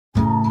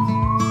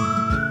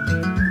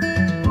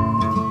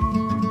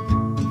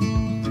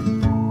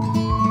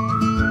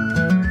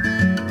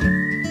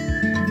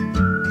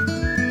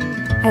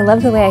I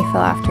love the way I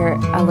feel after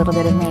a little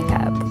bit of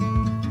makeup.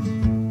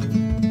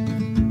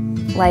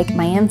 Like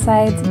my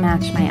insides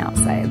match my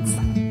outsides.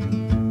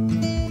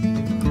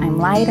 I'm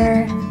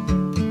lighter,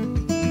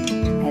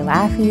 I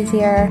laugh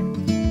easier,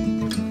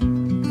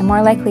 I'm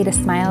more likely to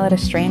smile at a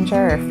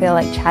stranger or feel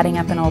like chatting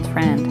up an old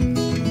friend.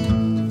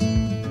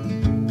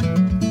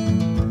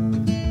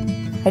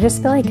 I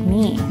just feel like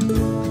me,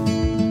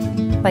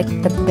 like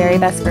the very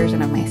best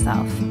version of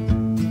myself.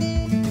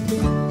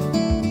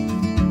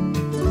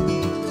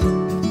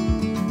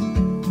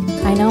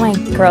 I know my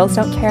girls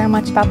don't care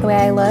much about the way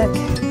I look.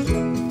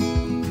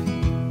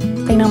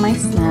 They know my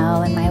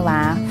smell and my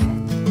laugh.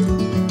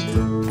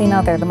 They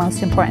know they're the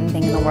most important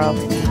thing in the world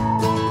to me.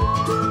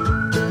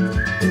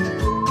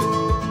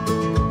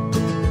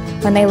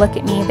 When they look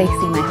at me, they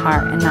see my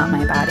heart and not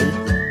my body.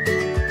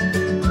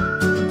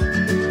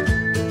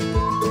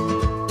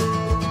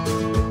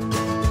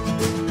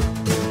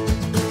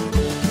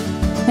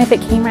 And if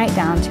it came right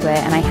down to it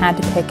and I had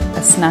to pick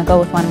a snuggle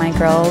with one of my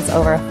girls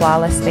over a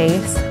flawless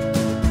face,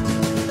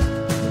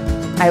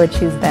 I would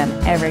choose them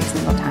every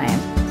single time.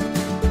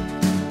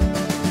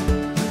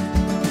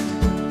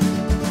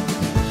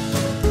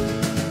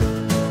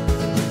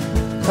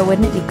 But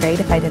wouldn't it be great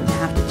if I didn't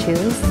have to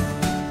choose?